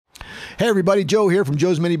Hey everybody, Joe here from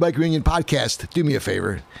Joe's Minibike Reunion podcast. Do me a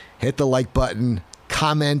favor, hit the like button,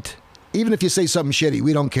 comment. Even if you say something shitty,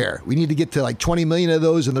 we don't care. We need to get to like 20 million of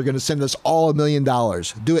those and they're going to send us all $1 million.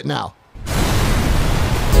 Do it now.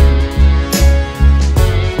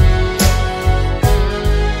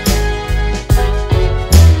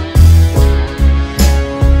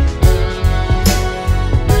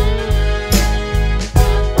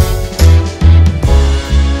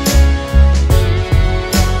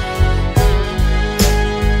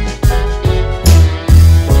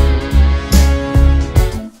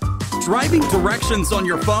 Driving directions on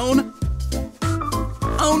your phone?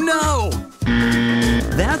 Oh no!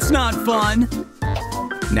 That's not fun!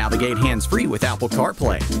 Navigate hands-free with Apple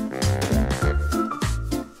CarPlay.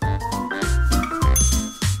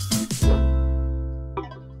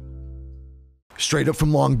 Straight up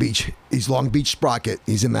from Long Beach. He's Long Beach Sprocket.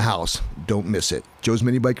 He's in the house. Don't miss it. Joe's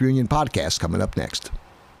Minibike Reunion podcast coming up next.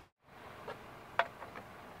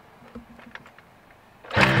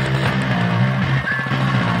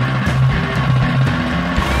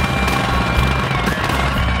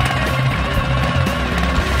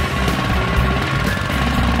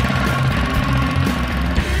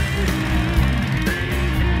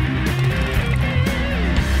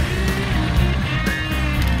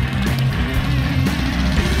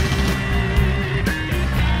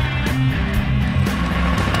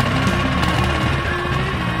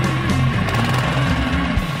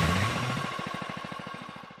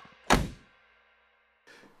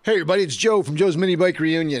 Hey everybody, it's Joe from Joe's Minibike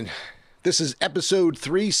Reunion. This is episode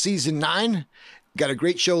 3, season 9. Got a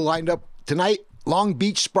great show lined up tonight. Long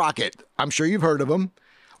Beach Sprocket. I'm sure you've heard of them.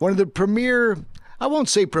 One of the premier, I won't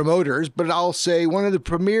say promoters, but I'll say one of the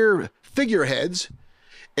premier figureheads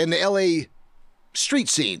in the LA street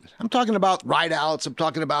scene. I'm talking about ride outs. I'm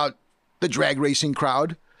talking about the drag racing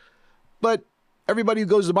crowd. But everybody who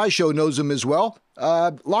goes to my show knows him as well.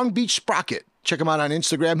 Long Beach Sprocket. Check him out on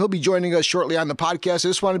Instagram. He'll be joining us shortly on the podcast. I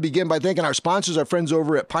just want to begin by thanking our sponsors, our friends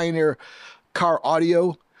over at Pioneer Car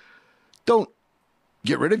Audio. Don't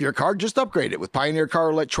get rid of your car, just upgrade it with Pioneer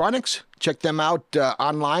Car Electronics. Check them out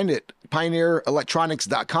online at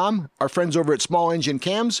pioneerelectronics.com. Our friends over at Small Engine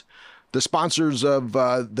Cams, the sponsors of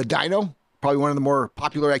the Dyno, probably one of the more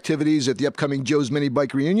popular activities at the upcoming Joe's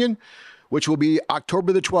Minibike Reunion, which will be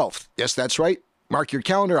October the 12th. Yes, that's right. Mark your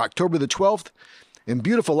calendar, October the 12th. In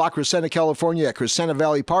beautiful La Crescenta, California at Crescenta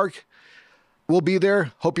Valley Park. We'll be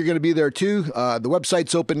there. Hope you're going to be there too. The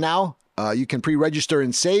website's open now. You can pre-register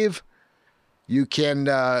and save. You can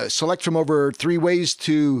select from over 3 ways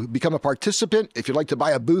to become a participant. If you'd like to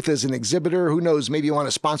buy a booth as an exhibitor, who knows, maybe you want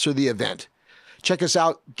to sponsor the event. Check us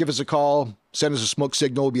out. Give us a call. Send us a smoke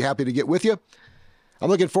signal. We'll be happy to get with you. I'm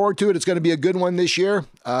looking forward to it. It's going to be a good one this year.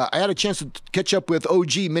 I had a chance to catch up with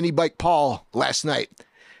OG Minibike Paul last night,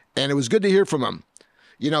 and it was good to hear from him.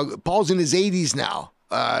 You know, Paul's in his 80s now,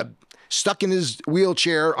 stuck in his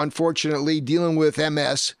wheelchair, unfortunately, dealing with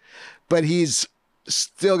MS, but he's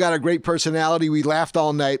still got a great personality. We laughed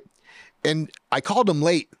all night, and I called him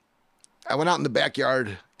late. I went out in the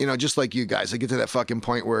backyard, you know, just like you guys. I get to that fucking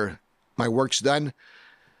point where my work's done.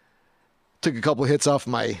 Took a couple hits off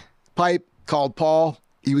my pipe, called Paul.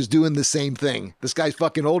 He was doing the same thing. This guy's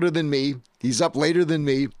fucking older than me. He's up later than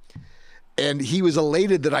me, and he was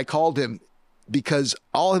elated that I called him. Because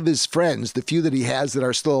all of his friends, the few that he has that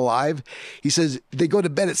are still alive, he says they go to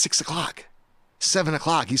bed at 6 o'clock, 7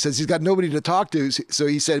 o'clock. He says he's got nobody to talk to. So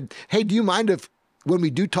he said, hey, do you mind if when we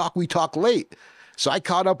talk late? So I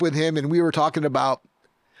caught up with him and we were talking about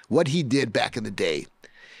what he did back in the day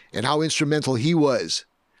and how instrumental he was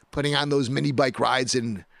putting on those mini bike rides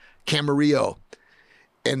in Camarillo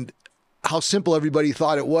and how simple everybody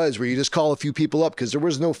thought it was, where you just call a few people up because there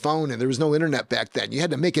was no phone and there was no internet back then. You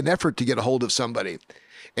had to make an effort to get a hold of somebody.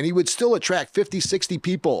 And he would still attract 50, 60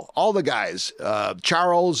 people, all the guys,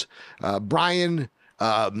 Charles, Brian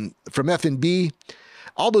from F&B.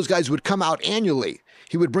 All those guys would come out annually.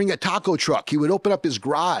 He would bring a taco truck. He would open up his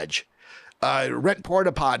garage, rent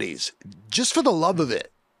porta potties, just for the love of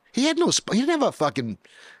it. He didn't have a fucking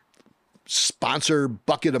sponsor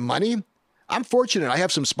bucket of money. I'm fortunate. I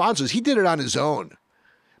have some sponsors. He did it on his own.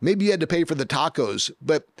 Maybe he had to pay for the tacos,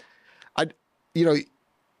 but he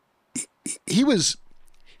was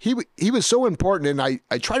so important. And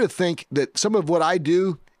I try to think that some of what I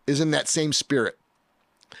do is in that same spirit.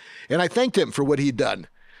 And I thanked him for what he'd done.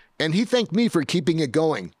 And he thanked me for keeping it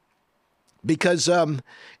going because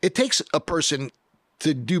it takes a person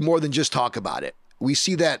to do more than just talk about it. we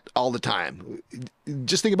see that all the time.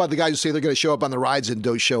 Just think about the guys who say they're going to show up on the rides and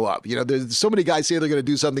don't show up. You know, there's so many guys say they're going to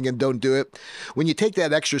do something and don't do it. When you take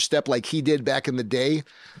that extra step like he did back in the day,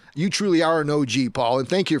 you truly are an OG, Paul, and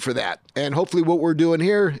thank you for that. And hopefully what we're doing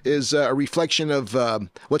here is a reflection of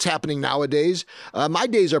what's happening nowadays. My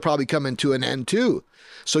days are probably coming to an end too.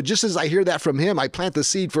 So just as I hear that from him, I plant the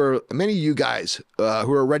seed for many of you guys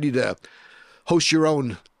who are ready to host your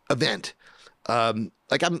own event.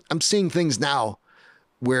 Like I'm seeing things now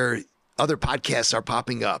where other podcasts are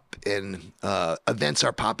popping up and events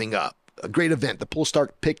are popping up. A great event, the Pull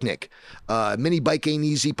Start Picnic, Minibike Ain't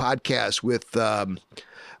Easy podcast with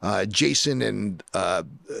Jason and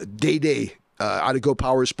Day Day out of Go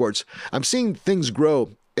Power Sports. I'm seeing things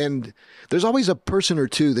grow, and there's always a person or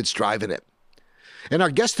two that's driving it. And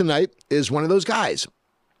our guest tonight is one of those guys,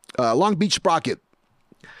 Long Beach Sprocket.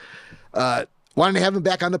 Wanted to have him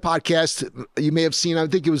back on the podcast. You may have seen, I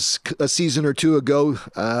think it was a season or two ago.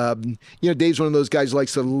 You know, Dave's one of those guys who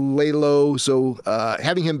likes to lay low. So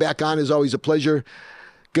having him back on is always a pleasure.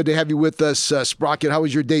 Good to have you with us, Sprocket. How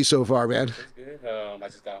was your day so far, man? It's good. I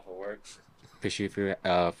just got off of work. Appreciate for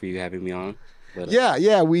you having me on. But,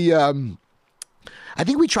 Yeah. We, I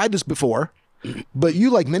think we tried this before, but you,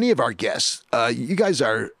 like many of our guests, you guys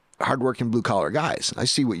are hardworking blue collar guys. I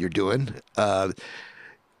see what you're doing.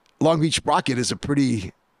 Long Beach Sprocket is a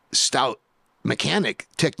pretty stout mechanic,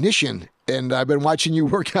 technician, and I've been watching you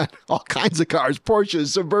work on all kinds of cars,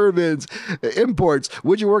 Porsches, Suburbans, imports.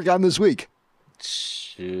 What'd you work on this week?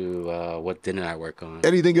 What didn't I work on?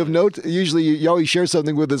 Anything of note? Usually you always share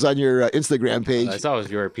something with us on your Instagram page. It's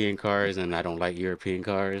always European cars, and I don't like European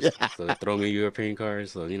cars, so throw me European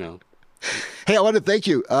cars, so, you know. Hey, I want to thank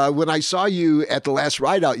you. When I saw you at the last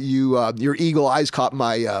ride out, your eagle eyes caught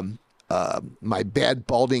my my bad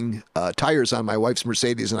balding tires on my wife's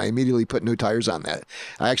Mercedes, and I immediately put new tires on that.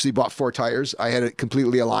 I actually bought 4 tires. I had it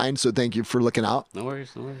completely aligned, so thank you for looking out. No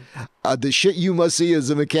worries. The shit you must see as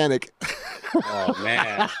a mechanic. Oh,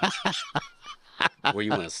 man. Where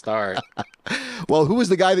you want to start? Well, who was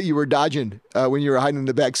the guy that you were dodging when you were hiding in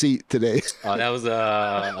the back seat today? Oh, that was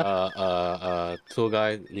a tool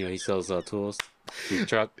guy. You know, he sells tools.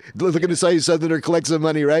 Truck. Looking to sell you something or collect some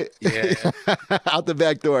money, right? Yeah. Out the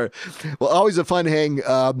back door. Well, always a fun hang.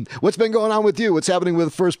 What's been going on with you? What's happening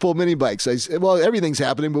with First Pull mini bikes? Well, everything's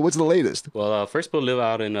happening, but what's the latest? Well, First Pull live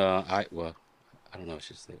out in I don't know what I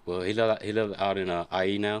should say. Well, he live out in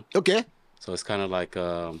IE now. Okay. So it's kind of like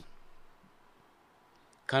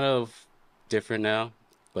kind of different now,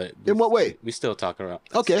 but in what way? We still talk around.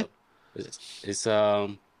 Okay. So it's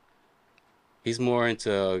he's more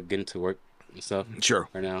into getting to work and stuff. Sure.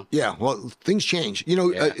 Right now. Yeah. Well, things change. You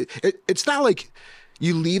know, Yeah. It's not like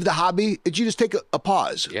you leave the hobby. You just take a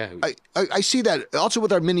pause. Yeah. I see that also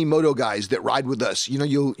with our mini moto guys that ride with us. You know,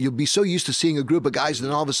 you'll be so used to seeing a group of guys, and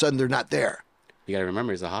then all of a sudden they're not there. You got to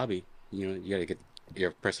remember, it's a hobby. You know, you got to get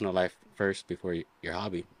your personal life first before your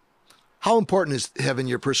hobby. How important is having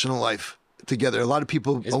your personal life together? A lot of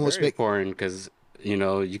people It's almost very important because, you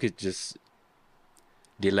know, you could just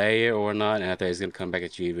delay it or not, and I think it's going to come back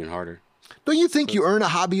at you even harder. Don't you think you earn a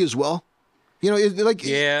hobby as well? You know, like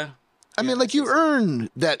Yeah. I mean, like you earn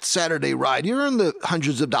that Saturday ride. You earn the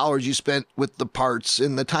hundreds of dollars you spent with the parts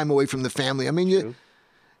and the time away from the family. I mean,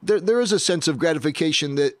 there is a sense of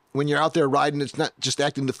gratification that when you're out there riding, it's not just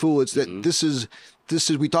acting the fool. It's that this is.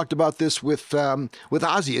 We talked about this with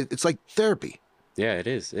Ozzy. It's like therapy. Yeah, it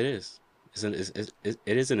is. It is. It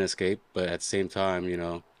is an escape, but at the same time, you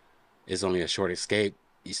know, it's only a short escape.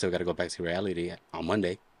 You still got to go back to reality on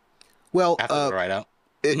Monday. Well, after the ride out.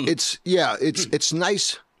 It's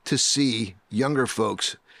nice to see younger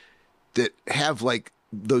folks that have like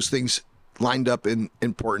those things lined up in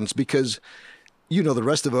importance, because you know the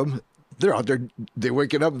rest of them, they're out there, they're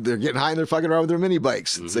waking up, they're getting high, and they're fucking around with their mini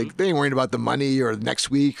bikes. It's like they ain't worrying about the money or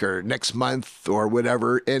next week or next month or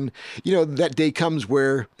whatever. And you know that day comes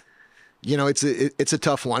where, you know, it's a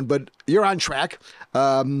tough one, but you're on track.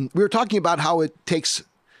 We were talking about how it takes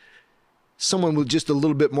someone with just a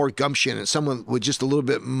little bit more gumption and someone with just a little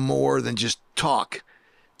bit more than just talk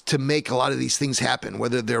to make a lot of these things happen,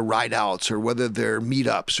 whether they're ride outs or whether they're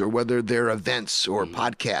meetups or whether they're events or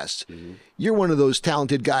podcasts. You're one of those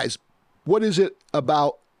talented guys. What is it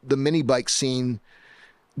about the mini bike scene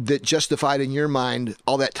that justified in your mind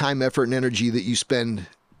all that time, effort, and energy that you spend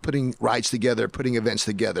putting rides together, putting events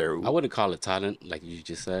together? I wouldn't call it talent, like you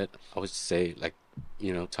just said. I would say, like,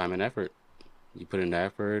 you know, time and effort. You put in the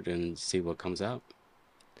effort and see what comes out.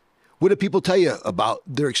 What do people tell you about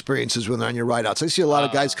their experiences when they're on your ride outs? I see a lot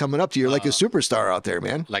of guys coming up to you. You're like a superstar out there,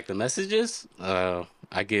 man. Like the messages, I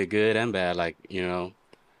get good and bad. Like, you know,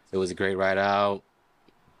 it was a great ride out.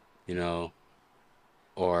 You know,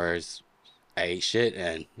 or I ate shit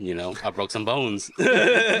and I broke some bones.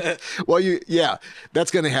 Well, yeah,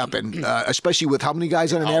 that's going to happen, especially with how many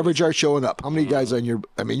guys on an average are showing up. How many guys on your?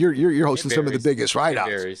 I mean, you're hosting some of the biggest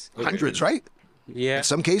rideouts. Hundreds, right? Yeah. In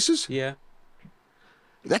some cases. Yeah.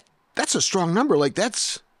 That's a strong number. Like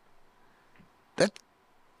that's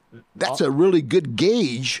a really good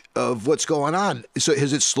gauge of what's going on. So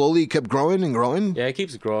has it slowly kept growing and growing? Yeah, it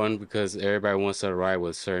keeps growing because everybody wants to ride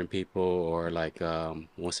with certain people, or like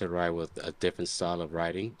wants to ride with a different style of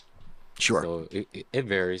riding. Sure. So it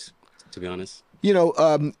varies, to be honest.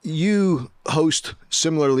 You host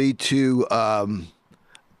similarly to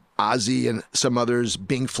Ozzy and some others,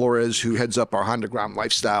 Bing Flores, who heads up our Honda Grom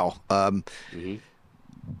lifestyle.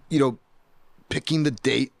 Picking the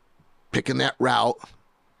date, picking that route,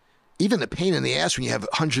 even the pain in the ass when you have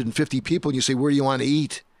 150 people and you say, where do you want to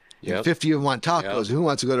eat? Yep. 50 of them want tacos. Yep. Who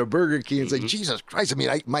wants to go to Burger King? It's like, Jesus Christ. I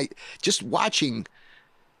mean, just watching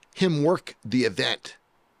him work the event,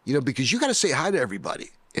 because you got to say hi to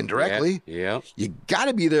everybody indirectly. Yeah. You got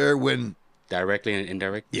to be there when Directly and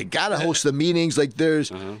indirectly. you got to host the meetings. Like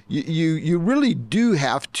there's, you really do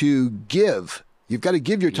have to give. You've got to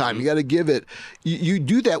give your time. You got to give it. You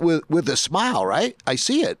do that with a smile, right? I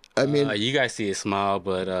see it. I mean, you guys see a smile,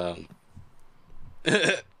 but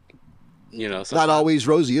not always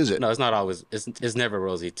rosy, is it? No, it's not always. It's never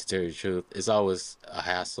rosy, to tell you the truth. It's always a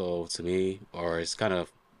hassle to me, or it's kind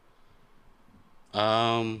of.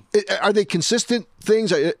 Are they consistent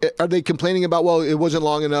things? Are they complaining about, well, it wasn't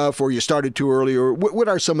long enough, or you started too early, or what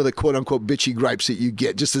are some of the quote unquote bitchy gripes that you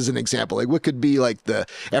get? Just as an example, like what could be like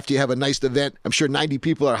after you have a nice event, I'm sure 90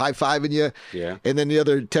 people are high fiving you. Yeah. And then the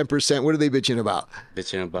other 10%, what are they bitching about?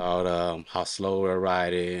 Bitching about how slow we're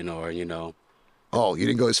riding, or Oh, you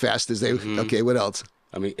didn't go as fast as they. Okay, what else?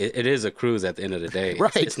 I mean, it is a cruise at the end of the day.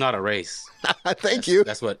 Right. It's not a race. Thank you.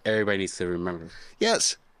 That's what everybody needs to remember.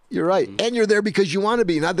 Yes. You're right. And you're there because you want to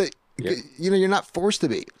be, not that, you're not forced to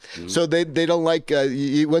be. So they don't like,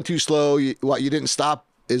 you went too slow, you didn't stop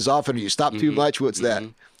as often, or you stopped too much. What's that?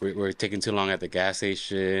 We're taking too long at the gas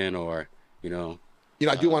station, or,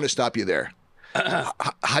 I do want to stop you there.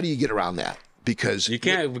 How do you get around that? Because you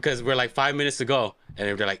can't, because we're like 5 minutes to go,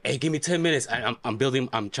 and they're like, hey, give me 10 minutes. I'm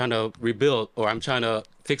trying to rebuild, or I'm trying to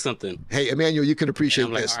fix something. Hey, Emmanuel, you can appreciate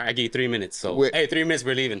I'm like, this. all right, I give you 3 minutes. So, hey, 3 minutes,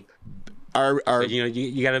 we're leaving. Our so,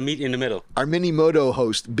 you got to meet in the middle. Our mini moto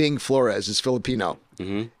host, Bing Flores, is Filipino.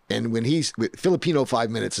 And when he's with Filipino, 5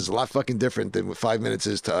 minutes is a lot fucking different than what 5 minutes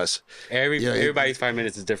is to us. Everybody's 5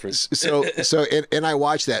 minutes is different. So and I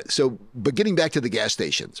watch that. So, but getting back to the gas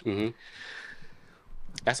stations.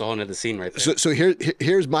 That's a whole nother scene right there. So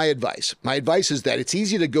here's my advice. My advice is that it's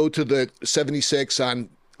easy to go to the 76 on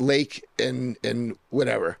Lake and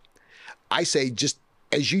whatever. I say, just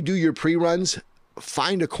as you do your pre-runs,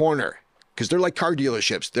 find a corner, because they're like car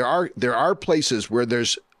dealerships. There are places where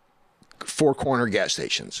there's 4 corner gas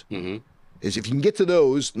stations. Is if you can get to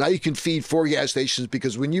those, now you can feed 4 gas stations,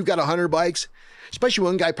 because when you've got 100 bikes, especially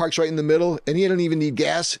when one guy parks right in the middle and he don't even need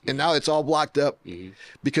gas, and now it's all blocked up.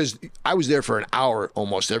 Because I was there for an hour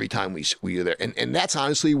almost every time we were there. And that's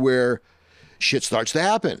honestly where shit starts to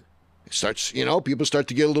happen. It starts, people start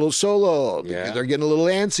to get a little solo. Yeah. They're getting a little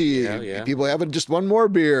antsy. Yeah. People having just one more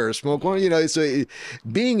beer, smoke one, so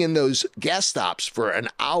being in those gas stops for an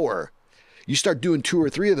hour, you start doing 2 or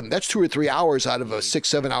 3 of them. That's 2 or 3 hours out of a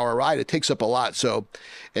 6-7 hour ride. It takes up a lot. So,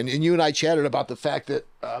 and you and I chatted about the fact that,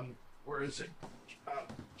 where is it?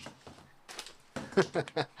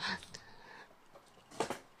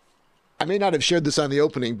 I may not have shared this on the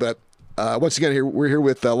opening, but once again, we're here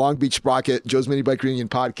with Long Beach Sprocket, Joe's Minibike Reunion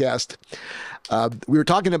podcast. We were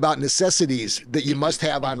talking about necessities that you must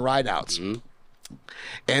have on rideouts.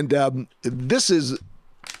 And this is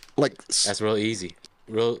like... That's real easy.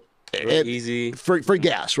 Real easy. For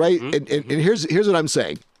gas, right? And here's what I'm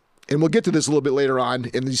saying. And we'll get to this a little bit later on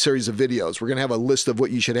in these series of videos. We're going to have a list of what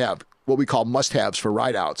you should have, what we call must-haves for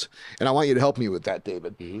rideouts. And I want you to help me with that,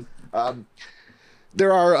 David.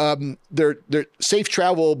 There are they're safe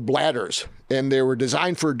travel bladders, and they were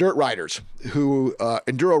designed for dirt riders,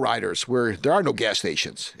 enduro riders, where there are no gas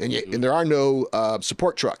stations and there are no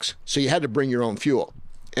support trucks. So you had to bring your own fuel.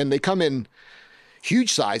 And they come in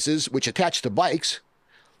huge sizes, which attach to bikes,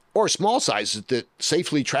 or small sizes that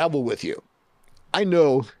safely travel with you. I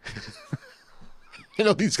know,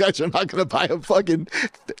 these guys are not going to buy a fucking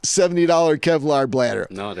 $70 Kevlar bladder.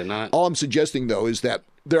 No, they're not. All I'm suggesting, though, is that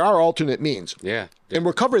there are alternate means. Yeah. And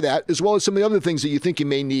we'll cover that, as well as some of the other things that you think you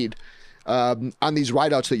may need on these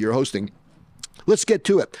rideouts that you're hosting. Let's get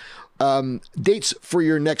to it. Dates for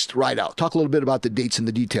your next rideout. Talk a little bit about the dates and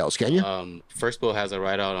the details, can you? First Bowl has a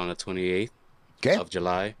rideout on the 28th of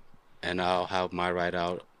July. and I'll have my ride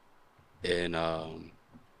out in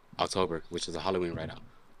October, which is a Halloween ride out.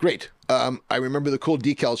 Great. I remember the cool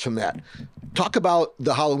decals from that. Talk about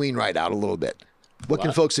the Halloween ride out a little bit. What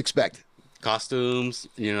can folks expect? Costumes,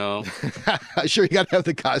 you know. Sure, you got to have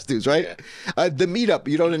the costumes, right? Yeah. The meetup,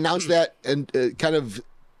 you don't announce that and kind of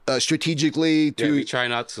strategically to... Yeah, we try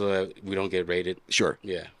not to, we don't get raided. Sure.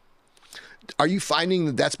 Yeah. Are you finding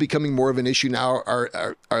that that's becoming more of an issue now?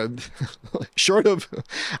 Are short of,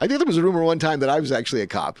 I think there was a rumor one time that I was actually a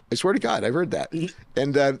cop. I swear to God, I've heard that.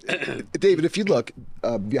 And David, if you look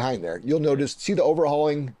behind there, you'll notice, see the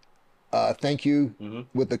overhauling thank you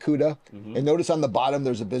with the CUDA? And notice on the bottom,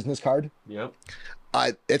 there's a business card. Yep.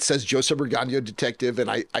 It says Joe Sebergandio detective,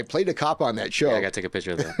 and I played a cop on that show. Yeah, I gotta take a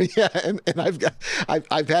picture of that. Yeah, and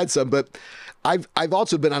I've had some, but I've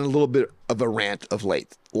also been on a little bit of a rant of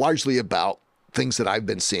late, largely about things that I've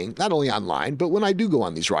been seeing, not only online, but when I do go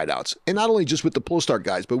on these ride outs, and not only just with the pull start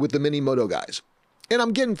guys, but with the mini moto guys. And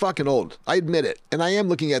I'm getting fucking old. I admit it. And I am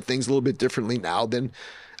looking at things a little bit differently now than,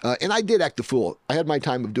 and I did act the fool. I had my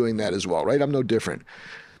time of doing that as well, right? I'm no different.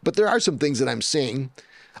 But there are some things that I'm seeing,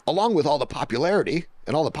 along with all the popularity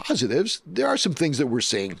and all the positives, there are some things that we're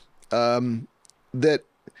seeing that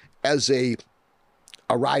as a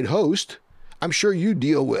ride host, I'm sure you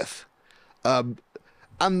deal with. On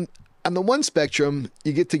the one spectrum,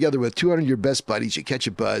 you get together with 200 of your best buddies, you catch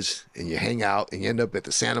a buzz, and you hang out, and you end up at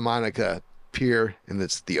the Santa Monica Pier, and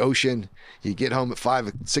it's the ocean. You get home at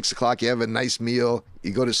 5, 6 o'clock, you have a nice meal,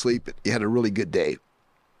 you go to sleep, you had a really good day.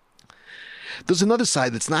 There's another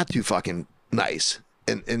side that's not too fucking nice,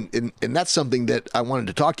 and that's something that I wanted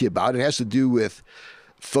to talk to you about. It has to do with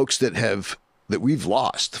folks that we've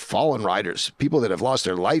lost, fallen riders, people that have lost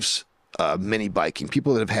their lives mini biking,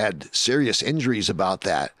 people that have had serious injuries about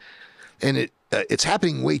that. And it's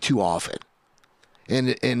happening way too often.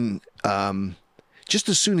 And just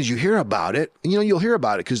as soon as you hear about it, you know, you'll hear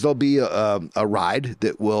about it because there'll be a ride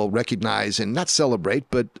that will recognize and not celebrate,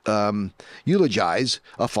 but eulogize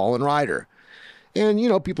a fallen rider. And, you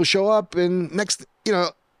know, people show up and next, you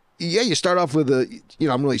know, yeah, you start off with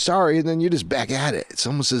I'm really sorry, and then you're just back at it. It's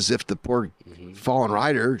almost as if the poor fallen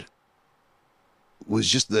rider was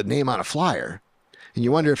just the name on a flyer. And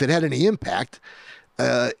you wonder if it had any impact.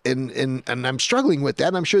 And I'm struggling with that.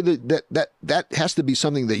 And I'm sure that has to be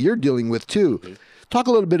something that you're dealing with too. Talk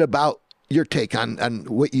a little bit about your take on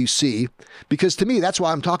what you see, because to me, that's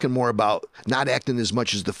why I'm talking more about not acting as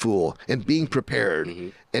much as the fool and being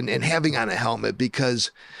prepared and having on a helmet,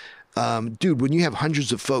 because, dude, when you have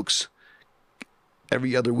hundreds of folks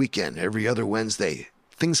every other weekend, every other Wednesday,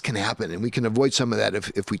 things can happen, and we can avoid some of that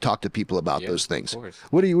if we talk to people about those things.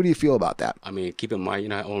 What do you feel about that? I mean, keep in mind, you're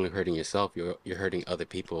not only hurting yourself, you're hurting other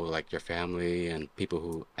people, like your family and people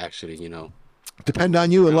who actually, you know, depend on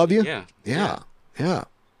you and love you. Yeah.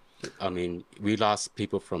 I mean, we lost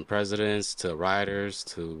people from presidents to riders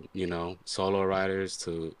to, you know, solo riders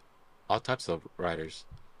to all types of riders,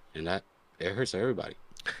 and that it hurts everybody.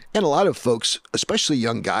 And a lot of folks, especially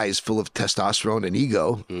young guys full of testosterone and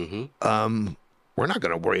ego, we're not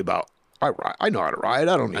going to worry about, I know how to ride.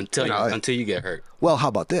 I don't need until you get hurt. Well, how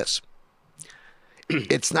about this?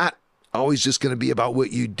 It's not always just going to be about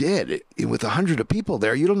what you did. With 100 of people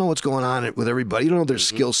there, you don't know what's going on with everybody. You don't know their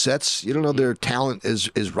skill sets. You don't know their talent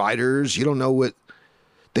as riders. You don't know what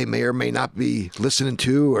they may or may not be listening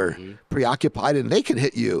to or preoccupied, and they can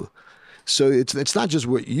hit you. So it's not just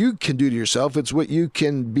what you can do to yourself, it's what you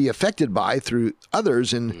can be affected by through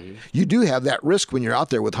others. And you do have that risk when you're out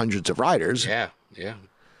there with hundreds of riders. Yeah.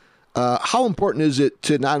 How important is it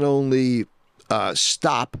to not only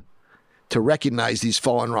stop to recognize these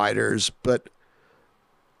fallen riders, but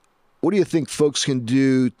what do you think folks can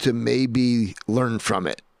do to maybe learn from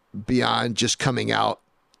it beyond just coming out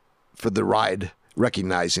for the ride,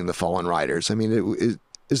 recognizing the fallen riders? I mean,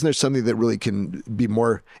 isn't there something that really can be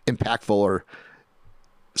more impactful, or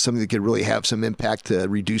something that could really have some impact to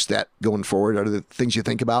reduce that going forward? Are there things you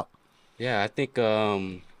think about? Yeah, I think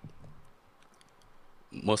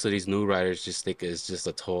most of these new riders just think it's just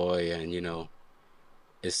a toy, and, you know,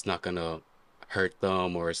 it's not going to hurt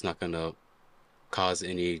them, or it's not going to cause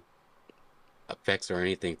any effects or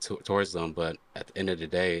anything towards them. But at the end of the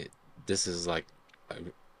day, this is like...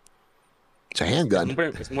 It's a handgun.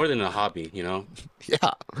 It's more than a hobby, you know?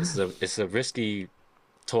 Yeah. It's a risky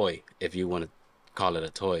toy, if you want to call it a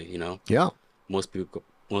toy, you know? Yeah. Most people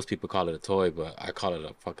call it a toy, but I call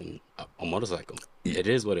it a motorcycle. It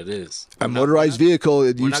is what it is. A motorized vehicle.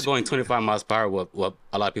 We're not going 25 miles per hour, what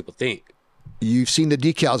a lot of people think. You've seen the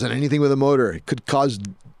decals on anything with a motor. It could cause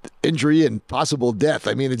injury and possible death.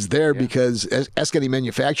 I mean, it's there because ask any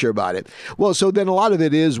manufacturer about it. Well, so then a lot of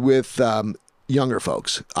it is with younger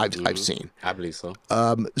folks I've seen. I believe so.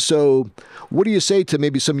 So what do you say to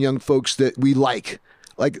maybe some young folks that we like?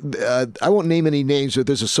 Like, I won't name any names, but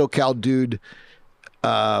there's a SoCal dude.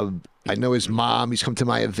 I know his mom. He's come to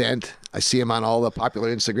my event. I see him on all the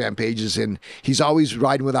popular Instagram pages, and he's always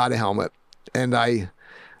riding without a helmet. And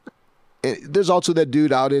there's also that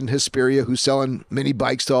dude out in Hesperia who's selling mini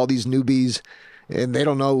bikes to all these newbies, and they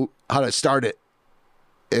don't know how to start it.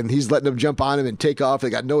 And he's letting them jump on him and take off. They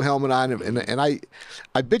got no helmet on him. And I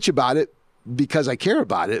bitch about it because I care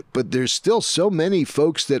about it, but there's still so many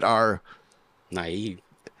folks that are naive.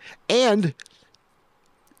 And,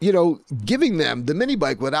 you know, giving them the mini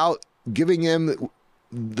bike without giving them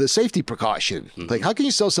the safety precaution. Like, how can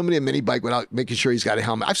you sell somebody a mini bike without making sure he's got a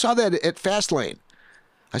helmet? I saw that at Fastlane.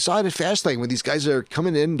 I saw it at Fastlane when these guys are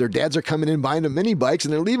coming in, their dads are coming in buying them mini bikes,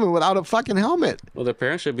 and they're leaving without a fucking helmet. Well, the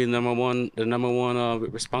parents should be the number one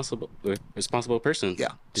responsible person.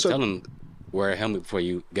 Yeah. To tell them wear a helmet before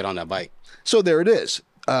you get on that bike. So there it is.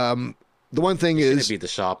 The one thing is, shouldn't be the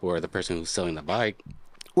shop or the person who's selling the bike.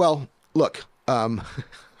 Well, look, I'd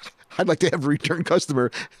like to have a return customer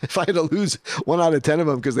if I had to lose 1 out of 10 of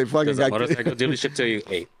them because they fucking got. Motorcycle dealership tell you,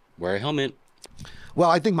 hey, wear a helmet. Well,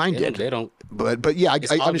 I think mine did. They don't. But yeah, I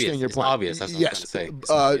understand your point. It's obvious. That's what yes, I'm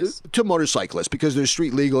trying to say. To motorcyclists because they're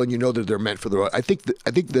street legal and you know that they're meant for the road. I think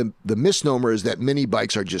the misnomer is that mini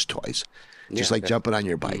bikes are just toys, just like jumping on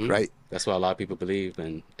your bike, right? That's what a lot of people believe,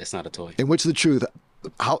 and it's not a toy. And what's the truth?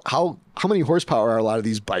 How many horsepower are a lot of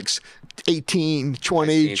these bikes? 18,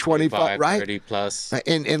 20, 19, 25, right? 30 plus.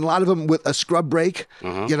 And a lot of them with a scrub brake.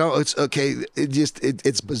 You know, it's okay.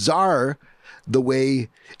 It's bizarre the way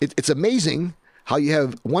it's amazing how you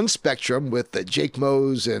have one spectrum with the Jake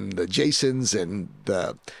Moes and the Jasons and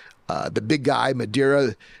the big guy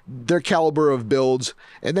Madeira, their caliber of builds,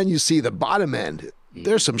 and then you see the bottom end.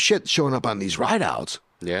 There's some shit showing up on these ride outs.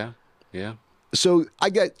 Yeah. So I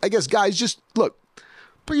guess guys, just look,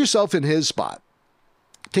 put yourself in his spot.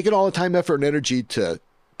 Take it all the time, effort, and energy to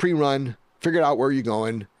pre-run, figure out where you're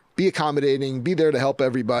going, be accommodating, be there to help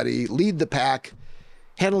everybody, lead the pack,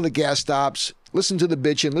 handle the gas stops, listen to the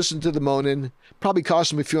bitching, listen to the moaning. Probably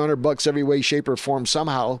cost him a few $100 every way, shape, or form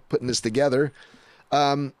somehow putting this together.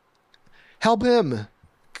 Help him.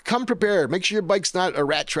 Come prepared. Make sure your bike's not a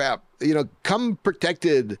rat trap. You know, come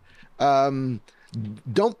protected. Don't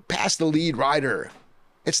pass the lead rider.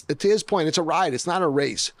 It's to his point. It's a ride. It's not a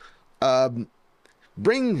race.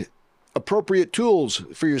 Bring appropriate tools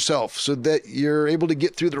for yourself so that you're able to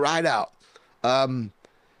get through the ride out.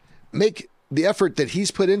 Make the effort that he's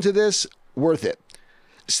put into this worth it.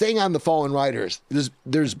 Staying on the fallen riders,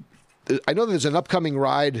 I know there's an upcoming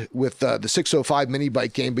ride with the 605 mini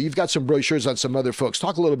bike game, but you've got some brochures on some other folks.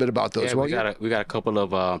 Talk a little bit about those. Yeah, we got a couple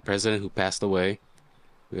of presidents who passed away.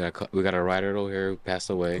 We got a rider over here who passed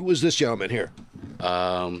away. Who was this gentleman here?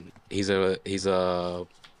 He's a.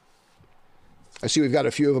 I see we've got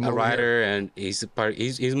a few of them. A rider, and he's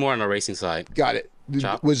more on the racing side. Got it.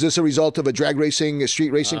 Chop. Was this a result of a drag racing, a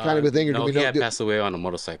street racing kind of a thing? Or no, he had passed away on a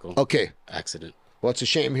motorcycle. Okay. Accident. Well, it's a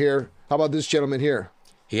shame here. How about this gentleman here?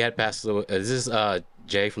 He had passed away. This is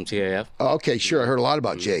Jay from TAF. Oh, okay, sure. I heard a lot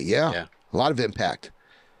about Jay. Yeah. A lot of impact.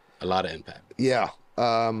 A lot of impact. Yeah.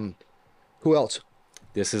 Who else?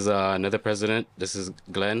 This is another president. This is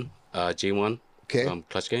Glenn, G1 from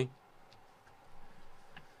Clutch Gang.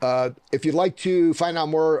 If you'd like to find out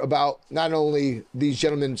more about not only these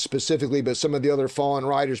gentlemen specifically, but some of the other fallen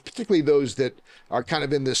riders, particularly those that are kind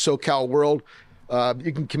of in this SoCal world,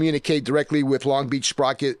 you can communicate directly with Long Beach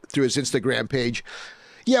Sprocket through his Instagram page.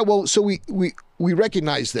 Yeah, well, so we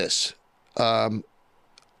recognize this.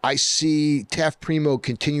 I see Taft Primo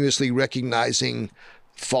continuously recognizing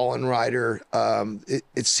fallen rider.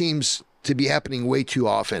 It seems to be happening way too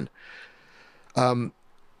often.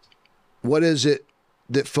 What is it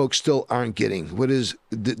that folks still aren't getting? What is,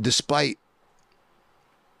 despite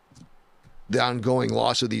the ongoing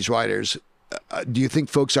loss of these riders, do you think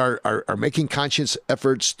folks are making conscious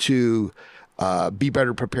efforts to be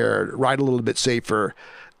better prepared, ride a little bit safer?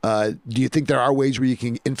 Do you think there are ways where you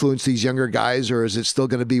can influence these younger guys, or is it still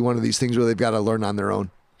going to be one of these things where they've got to learn on their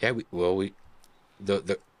own? Yeah,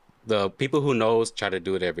 the people who knows try to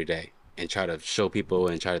do it every day and try to show people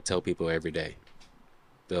and try to tell people every day.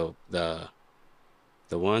 The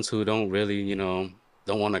ones who don't really, don't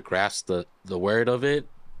want to grasp the word of it,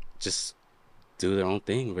 just do their own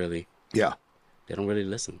thing, really. Yeah. They don't really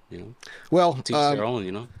listen, Well, teach their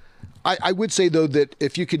own, I would say, though, that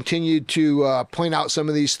if you continue to point out some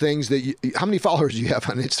of these things, how many followers do you have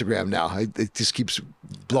on Instagram now? It just keeps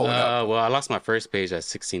blowing up? Well, I lost my first page at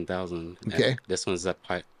 16,000. Okay. This one's at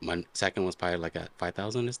my second one's probably like at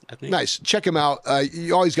 5,000, I think. Nice. Check him out.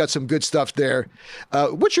 You always got some good stuff there.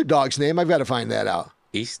 What's your dog's name? I've got to find that out.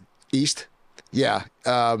 East. Yeah.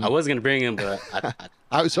 I was gonna bring him, but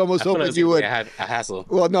I was almost I feel hoping like you would. a hassle.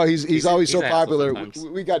 Well, no, he's always so a hassle popular. sometimes.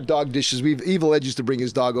 We got dog dishes. We've Evil Ed used to bring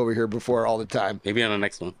his dog over here before all the time. Maybe on the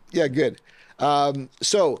next one. Yeah, good.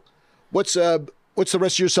 So, what's the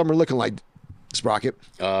rest of your summer looking like, Sprocket?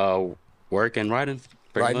 Work and riding,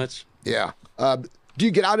 pretty much. Yeah. Do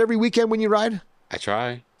you get out every weekend when you ride? I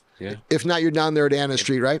try. Yeah. If not, you're down there at Anna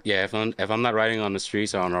Street, right? Yeah. If I'm not riding on the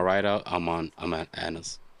streets or on a ride out, I'm at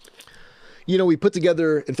Anna's. You know, we put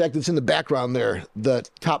together, in fact, it's in the background there, the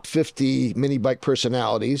top 50 mini bike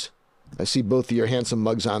personalities. I see both of your handsome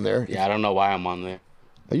mugs on there. Yeah, I don't know why I'm on there.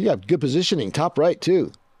 You have good positioning, top right,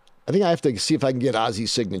 too. I think I have to see if I can get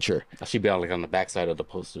Ozzy's signature. I should be on on the back side of the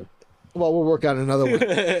poster. Well, we'll work on another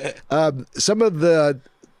one. Some of the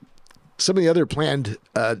other planned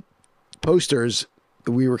posters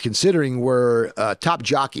we were considering were top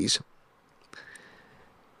jockeys.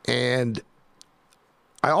 And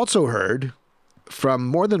I also heard from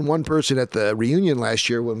more than one person at the reunion last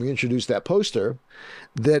year when we introduced that poster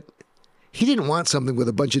that he didn't want something with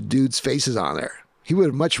a bunch of dudes' faces on there. He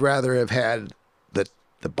would much rather have had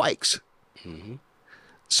the bikes. Mm-hmm.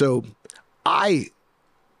 So I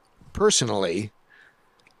personally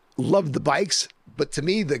love the bikes, but to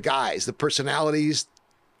me, the guys, the personalities,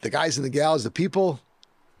 the guys and the gals, the people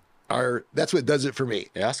that's what does it for me.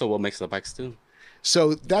 Yeah, that's what makes the bikes too.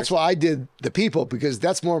 So that's why I did the people, because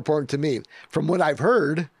that's more important to me. From what I've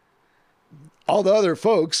heard, all the other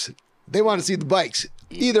folks, they want to see the bikes,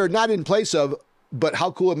 either not in place of, but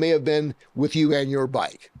how cool it may have been with you and your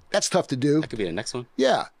bike. That's tough to do. That could be the next one.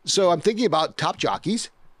 Yeah. So I'm thinking about top jockeys.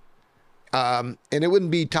 And it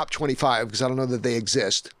wouldn't be top 25 because I don't know that they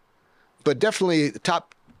exist. But definitely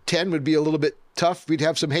top 10 would be a little bit tough. We'd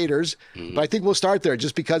have some haters. Mm-hmm. But I think we'll start there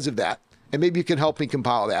just because of that. And maybe you can help me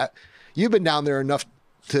compile that. You've been down there enough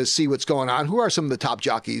to see what's going on. Who are some of the top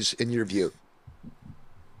jockeys in your view?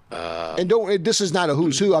 And this is not a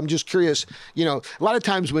who's who. I'm just curious. You know, a lot of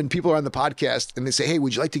times when people are on the podcast and they say, hey,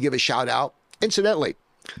 would you like to give a shout out? Incidentally,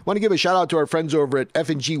 I want to give a shout out to our friends over at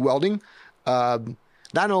F&G Welding.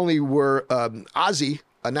 Not only were Ozzy,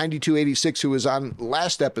 a 9286 who was on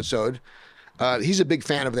last episode, he's a big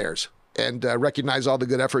fan of theirs and recognize all the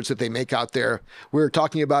good efforts that they make out there. We were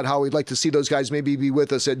talking about how we'd like to see those guys maybe be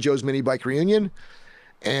with us at Joe's Minibike Reunion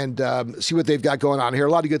and see what they've got going on here.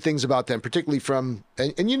 A lot of good things about them, particularly from,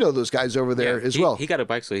 and you know those guys over there as well. He got a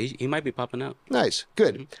bike, so he might be popping out. Nice,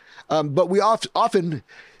 good. But we often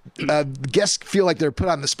guests feel like they're put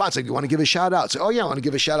on the spot. So you want to give a shout out. So, oh yeah, I want to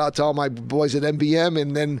give a shout out to all my boys at MBM.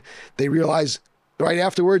 And then they realize right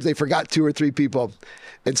afterwards they forgot 2 or 3 people.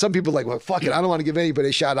 And some people are like, well, fuck it. I don't want to give anybody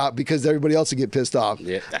a shout out because everybody else will get pissed off.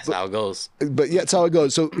 Yeah, that's how it goes. But yeah, that's how it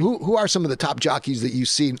goes. So who are some of the top jockeys that you've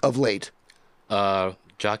seen of late?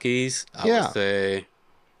 Jockeys, I would say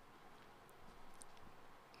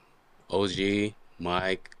OG,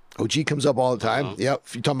 Mike. OG comes up all the time. Yep.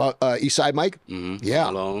 You're talking about Eastside Mike? Mm-hmm. Yeah.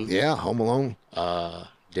 Home Alone. Yeah, Home Alone.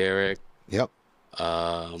 Derek. Yep.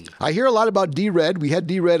 I hear a lot about D-Red. We had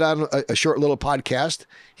D-Red on a short little podcast.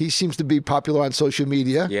 He seems to be popular on social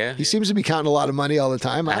media. Yeah. He seems to be counting a lot of money all the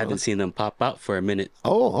time. I haven't seen them pop out for a minute.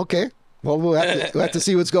 Oh, okay. Well, we'll have to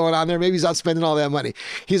see what's going on there. Maybe he's not spending all that money.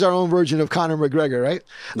 He's our own version of Conor McGregor, right?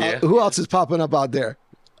 Yeah. Who else is popping up out there?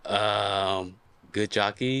 Good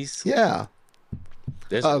jockeys. Yeah.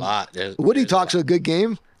 There's a lot. Woody talks a good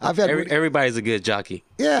game. I've had everybody's a good jockey.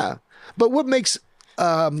 Yeah. But what makes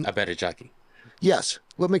a better jockey? Yes.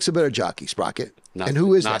 What makes a better jockey, Sprocket? And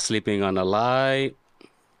who is not that? Sleeping on the light.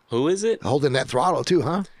 Who is it? Holding that throttle too,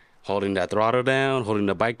 huh? Holding that throttle down, holding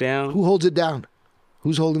the bike down. Who holds it down?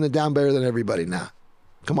 Who's holding it down better than everybody now?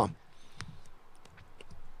 Come on.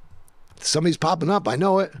 Somebody's popping up. I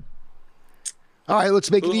know it. All right, let's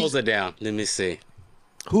make it easy. Who holds it down? Let me see.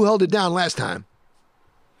 Who held it down last time?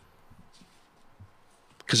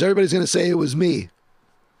 Because everybody's going to say it was me.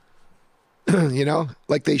 You know,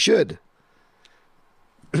 like they should.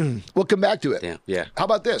 We'll come back to it. Yeah. How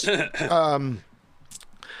about this? Ozzy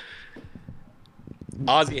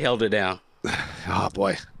held it down. Oh,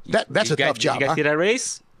 boy. That's a tough job. You guys see that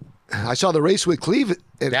race? I saw the race with Cleve.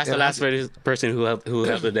 That's the last person who held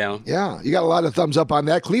it down. Yeah, you got a lot of thumbs up on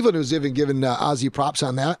that. Cleveland was even giving Ozzy props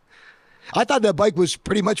on that. I thought that bike was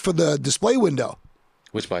pretty much for the display window.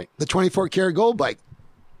 Which bike? The 24 karat gold bike.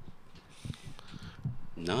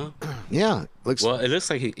 No. Yeah, looks Well, it looks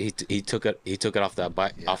like he took it off that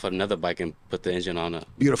bike, off another bike, and put the engine on a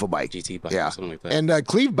beautiful bike, GT bike, yeah, or something like that. And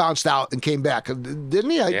Cleve bounced out and came back, didn't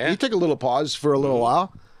he? Yeah. He took a little pause for a little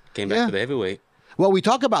while. Came back for the heavyweight. Well, we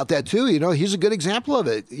talk about that too. You know, he's a good example of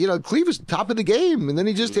it. You know, Cleve was top of the game, and then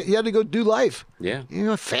he had to go do life. Yeah. You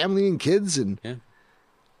know, family and kids, and Yeah.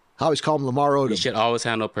 I always call him Lamar Odom. You should always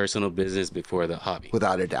handle personal business before the hobby.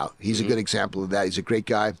 Without a doubt. He's a good example of that. He's a great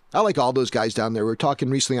guy. I like all those guys down there. We were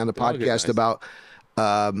talking recently on the podcast about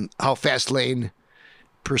how Fastlane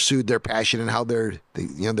pursued their passion and how they're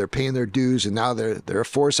paying their dues, and now they're a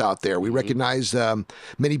force out there. We recognize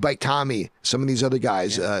Minibike Tommy, some of these other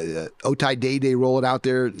guys, Otai Day rolling out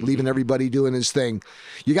there, leaving everybody doing his thing.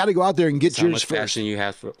 You got to go out there and get How yours much first. passion you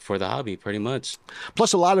have for the hobby, pretty much.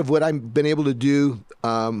 Plus, a lot of what I've been able to do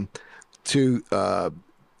to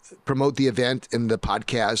promote the event and the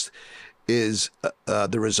podcast is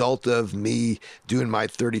the result of me doing my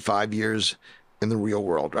 35 years in the real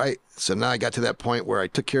world, right? So now I got to that point where I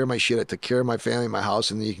took care of my shit, I took care of my family, my house,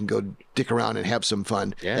 and then you can go dick around and have some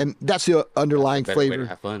fun. Yeah. And that's the underlying Better way flavor. to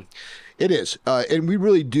have fun. It is. And we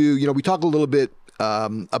really do, you know, we talk a little bit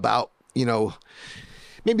about, you know,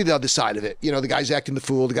 maybe the other side of it. You know, the guys acting the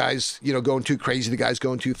fool, the guys, you know, going too crazy, the guys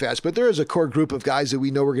going too fast. But there is a core group of guys that we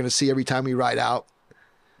know we're going to see every time we ride out,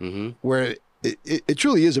 where it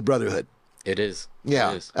truly is a brotherhood. It is.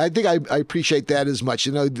 Yeah, It is. I think I appreciate that as much.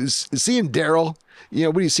 You know, seeing Daryl, you know,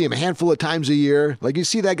 when you see him a handful of times a year, like you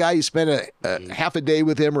see that guy, you spend a half a day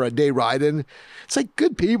with him or a day riding. It's like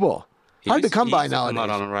good people. Hard to come by nowadays. He came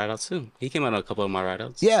out on a ride out too. He came out on a couple of my ride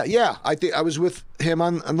outs. Yeah. I think I was with him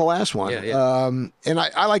on the last one. Yeah. And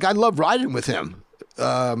I love riding with him.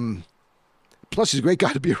 Plus, he's a great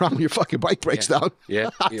guy to be around when your fucking bike breaks down. Yeah.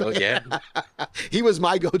 Yeah. He was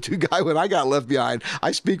my go-to guy when I got left behind.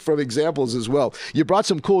 I speak from examples as well. You brought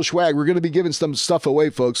some cool swag. We're going to be giving some stuff away,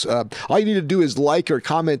 folks. All you need to do is like or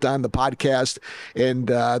comment on the podcast, and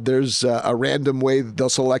there's a random way they'll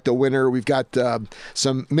select a winner. We've got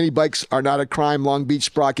some mini bikes are not a crime, Long Beach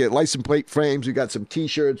Sprocket, license plate frames. We've got some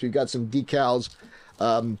T-shirts. We've got some decals.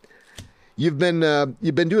 You've been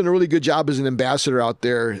doing a really good job as an ambassador out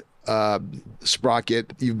there,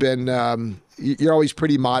 Sprocket. You've been you're always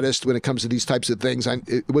pretty modest when it comes to these types of things.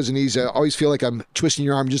 It wasn't easy. I always feel like I'm twisting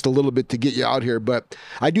your arm just a little bit to get you out here, but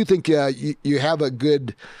I do think you have a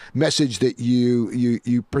good message that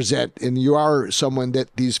you present, and you are someone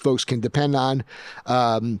that these folks can depend on,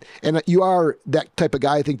 and you are that type of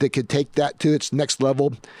guy, I think, that could take that to its next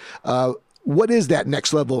level. What is that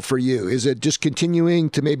next level for you? Is it just continuing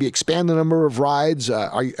to maybe expand the number of rides?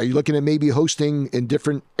 Are you looking at maybe hosting in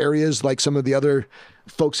different areas like some of the other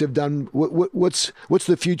folks have done? What's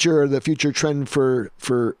the future or the future trend for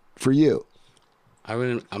you?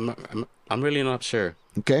 I'm really not sure.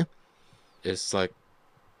 Okay. It's like,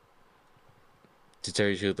 to tell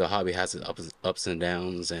you the truth, the hobby has its ups and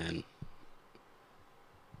downs, and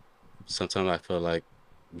sometimes I feel like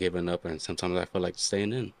giving up, and sometimes I feel like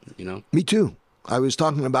staying in, you know? Me too. I was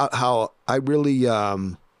talking about how I really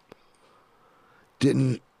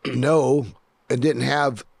didn't know and didn't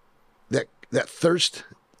have that thirst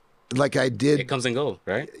like I did. It comes and goes,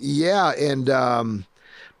 right? Yeah, and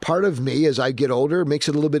part of me, as I get older, makes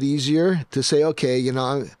it a little bit easier to say, okay, you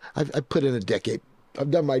know, I've put in a decade. I've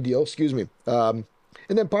done my deal, excuse me. And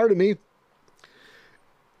then part of me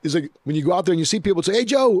is like when you go out there and you see people say, hey,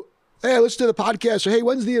 Joe, hey, let's do the podcast. Or, hey,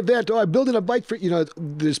 when's the event? Oh, I'm building a bike for, you know,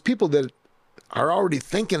 there's people that are already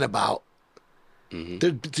thinking about,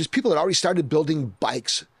 there's people that already started building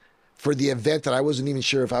bikes for the event that I wasn't even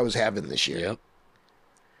sure if I was having this year. Yep.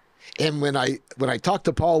 And when I talked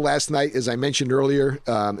to Paul last night, as I mentioned earlier,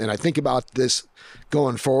 and I think about this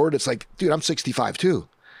going forward, it's like, dude, I'm 65 too.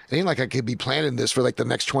 It ain't like I could be planning this for like the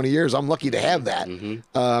next 20 years. I'm lucky to have that. And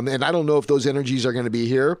I don't know if those energies are going to be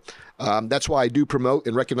here. That's why I do promote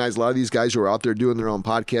and recognize a lot of these guys who are out there doing their own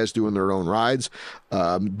podcasts, doing their own rides.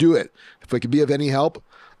 Do it. If I could be of any help,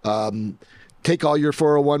 take all your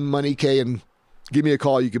 401 money, Kay, and give me a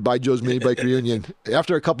call. You could buy Joe's Minibike Reunion.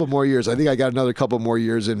 After a couple more years, I think I got another couple more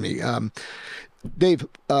years in me. Dave,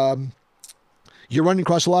 you're running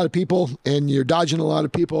across a lot of people and you're dodging a lot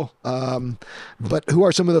of people. But who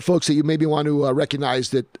are some of the folks that you maybe want to recognize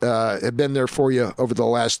that have been there for you over the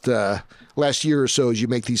last year or so as you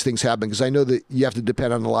make these things happen? Because I know that you have to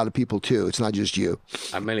depend on a lot of people too. It's not just you.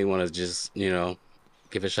 I mainly want to just, you know,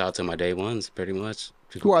 give a shout out to my day ones, pretty much.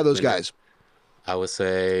 Who are those guys? I would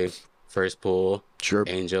say First Pool, Sure.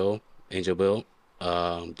 Angel Bill,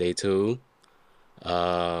 Day 2,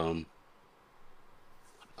 Ozzy.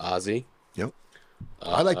 Yep.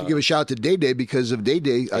 I'd like to give a shout out to Day Day because of Day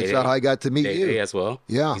Day. I thought I got to meet you Day as well.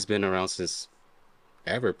 Yeah. He's been around since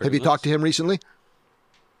ever. Have you talked to him recently?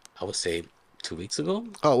 I would say 2 weeks ago.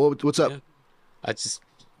 Oh, well, what's up? Yeah. I just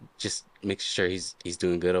make sure he's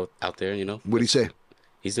doing good out there. You know. What do you say?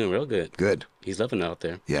 He's doing real good. Good. He's loving it out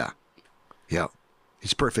there. Yeah. Yeah.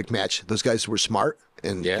 He's a perfect match. Those guys were smart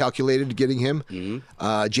and Yeah. calculated getting him.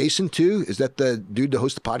 Mm-hmm. Jason, too, is that the dude to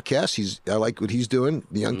host the podcast? I like what he's doing,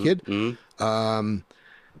 the young kid. Mm-hmm.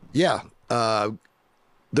 Yeah.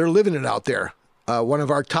 They're living it out there. One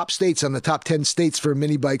of our top states on the top 10 states for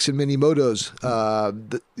mini bikes and mini motos.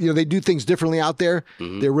 They do things differently out there.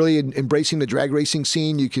 Mm-hmm. They're really embracing the drag racing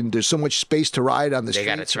scene. There's so much space to ride on the They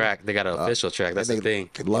streets. got a track. They got an official track. That's the thing.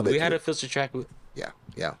 Could love we it. had an official track. Yeah,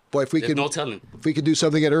 yeah. Boy, if we There's could, no telling. if we could do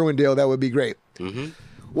something at Irwindale, that would be great. Mm-hmm.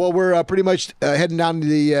 Well, we're pretty much heading down to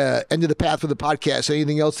the end of the path for the podcast.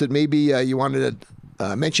 Anything else that maybe you wanted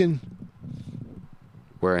to mention?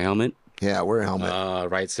 Wear a helmet. Yeah, wear a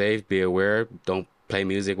helmet. Ride safe. Be aware. Don't play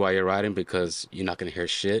music while you're riding because you're not gonna hear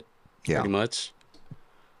shit. Yeah. Pretty much.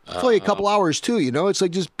 Play a couple hours too, it's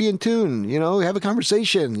like just be in tune, have a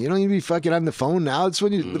conversation. You don't need to be fucking on the phone now. It's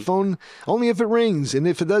when the phone, only if it rings, and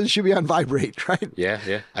if it does, it should be on vibrate, right?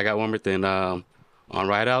 Yeah. I got one more thing. On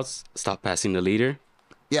ride outs, stop passing the leader.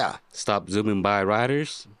 Yeah. Stop zooming by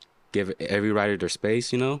riders. Give every rider their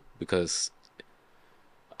space, because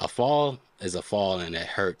a fall is a fall and it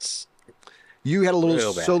hurts. You had a little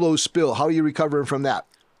Real bad. solo spill. How are you recovering from that?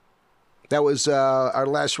 That was our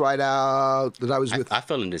last ride out that I was with. I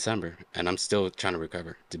fell in December, and I'm still trying to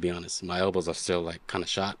recover, to be honest. My elbows are still, kind of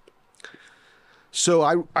shot. So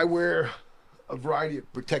I wear a variety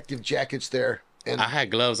of protective jackets there. And I had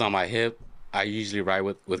gloves on my hip. I usually ride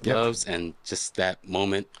with gloves, and just that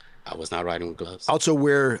moment, I was not riding with gloves. I also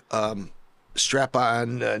wear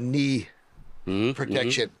strap-on knee Mhm,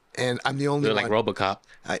 protection. And I'm the only They're one. like RoboCop.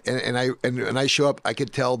 And I show up, I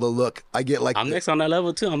could tell the look. I get like I'm next on that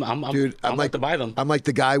level too. I'm like to buy them. I'm like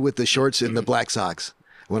the guy with the shorts and the black socks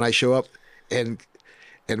when I show up. And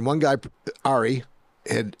one guy, Ari,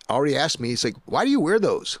 had already asked me. He's like, "Why do you wear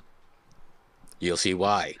those?" You'll see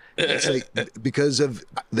why. It's like because of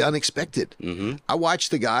the unexpected. Mm-hmm. I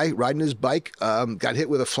watched the guy riding his bike, got hit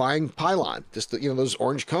with a flying pylon, just those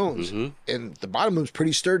orange cones, and the bottom was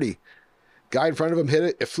pretty sturdy. Guy in front of him hit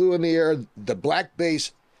it. It flew in the air. The black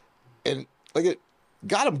base, and it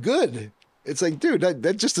got him good. It's like, dude,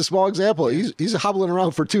 that's just a small example. He's hobbling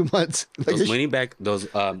around for 2 months. Those the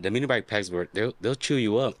minibike pegs they'll chew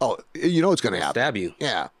you up. Oh, it's going to happen. Stab you.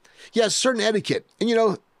 Yeah, certain etiquette,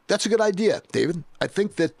 and that's a good idea, David. I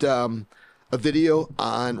think that a video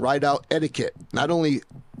on ride out etiquette, not only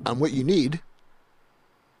on what you need,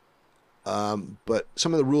 but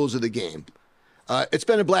some of the rules of the game. It's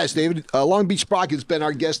been a blast, David. Long Beach Sprocket's been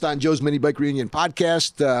our guest on Joe's Minibike Reunion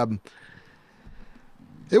podcast.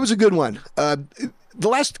 It was a good one. The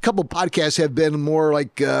last couple podcasts have been more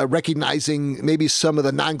like recognizing maybe some of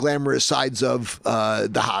the non-glamorous sides of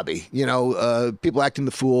the hobby. People acting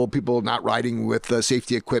the fool, people not riding with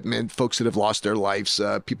safety equipment, folks that have lost their lives,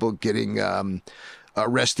 people getting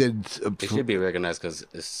arrested. It should be recognized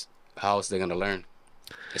because how else they're going to learn,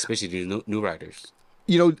 especially these new riders.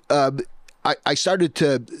 I started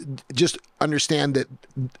to just understand that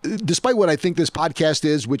despite what I think this podcast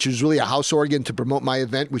is, which is really a house organ to promote my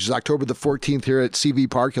event, which is October the 14th here at CV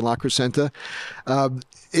Park in La Crescenta,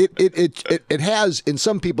 it has, in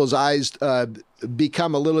some people's eyes,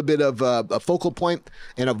 become a little bit of a focal point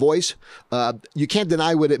and a voice. You can't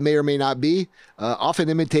deny what it may or may not be. Often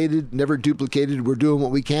imitated, never duplicated. We're doing what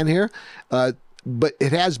we can here. But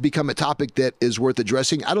it has become a topic that is worth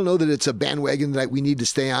addressing. I don't know that it's a bandwagon that we need to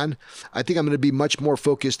stay on. I think I'm going to be much more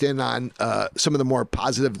focused in on some of the more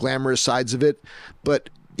positive, glamorous sides of it. But,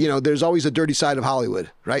 there's always a dirty side of Hollywood,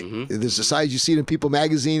 right? Mm-hmm. There's the side you see in People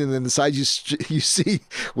magazine and then the side you see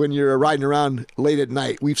when you're riding around late at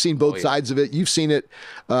night. We've seen both sides of it. You've seen it.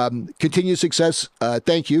 Continued success.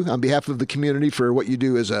 Thank you on behalf of the community for what you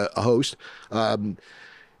do as a host.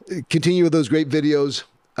 Continue with those great videos.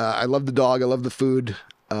 I love the dog. I love the food.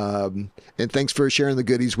 And thanks for sharing the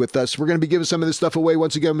goodies with us. We're going to be giving some of this stuff away.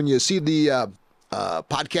 Once again, when you see the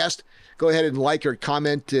podcast, go ahead and like or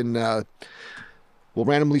comment, and we'll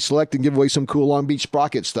randomly select and give away some cool Long Beach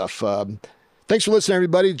Sprocket stuff. Thanks for listening,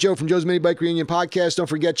 everybody. Joe from Joe's Minibike Reunion podcast. Don't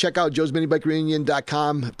forget, check out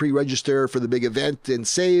joesminibikereunion.com. Pre-register for the big event and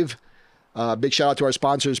save. Big shout out to our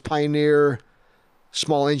sponsors, Pioneer,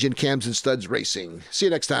 Small Engine Cams and Studs Racing. See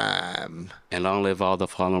you next time. And long live all the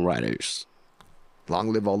fallen riders.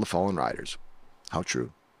 Long live all the fallen riders. How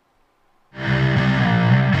true.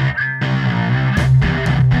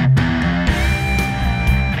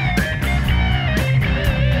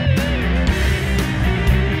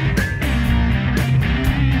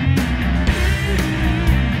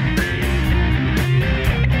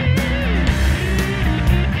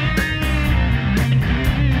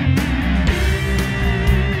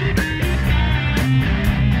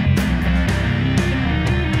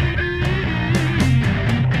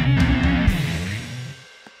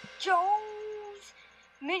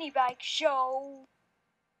 Joe.